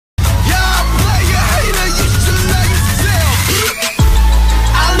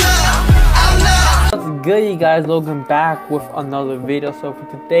good, you guys? Logan back with another video. So for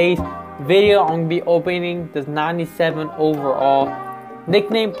today's video, I'm gonna be opening this 97 overall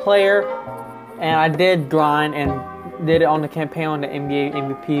nickname player, and I did grind and did it on the campaign on the NBA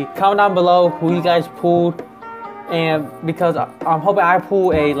MVP. Comment down below who you guys pulled, and because I'm hoping I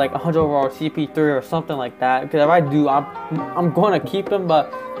pull a like 100 overall CP3 or something like that. Because if I do, I'm going to keep them,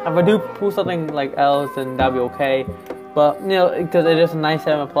 but if I do pull something like else, then that'll be okay. But you know, because it is a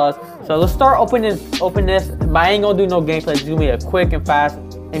 97 plus. So let's start open this. But I ain't gonna do no gameplay. It's gonna be a quick and fast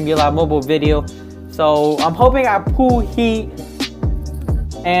NBA Live mobile video. So I'm hoping I pull Heat.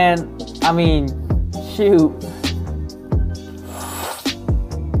 And I mean, shoot.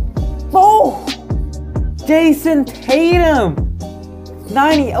 Oh, Jason Tatum,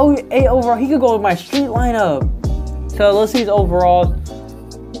 98 overall. He could go with my street lineup. So let's see his overall.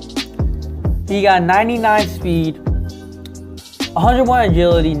 He got 99 speed, 101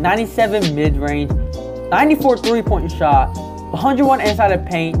 agility, 97 mid-range, 94 three-point shot, 101 inside the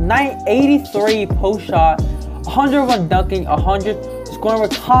paint, 83 post shot, 101 dunking, 100 scoring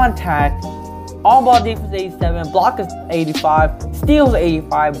with contact, on-ball defense 87, block is 85, steals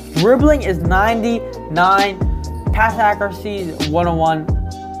 85, dribbling is 99, pass accuracy is 101,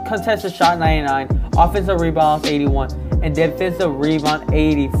 contested shot 99, offensive rebounds 81, and defensive rebound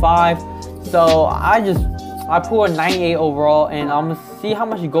 85. So I pull a 98 overall, and I'm gonna see how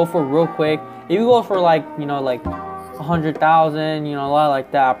much you go for real quick. If you go for like, you know, like 100,000, you know, a lot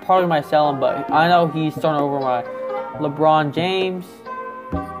like that, I probably might sell him. But I know he's starting over my LeBron James.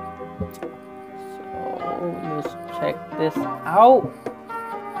 So let's check this out.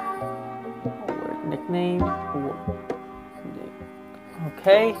 Nickname.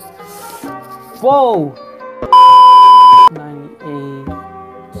 Okay. Whoa. 98.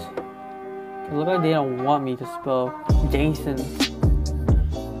 It looks like they don't want me to spell Jason.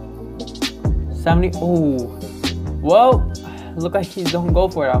 70. Ooh. Well, look like he don't go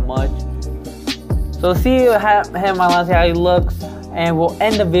for that much. So see him my last, how he looks, and we'll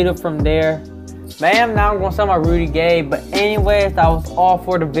end the video from there. Man, now I'm gonna sell my Rudy Gay. But anyways, that was all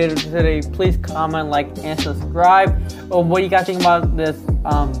for the video today. Please comment, like, and subscribe. What do you guys think about this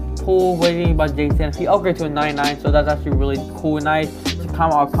pool? What do you think about Jason? He upgraded to a 99, so that's actually really cool and nice.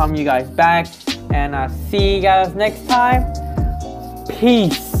 I'll comment you guys back, and I'll see you guys next time.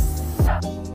 Peace.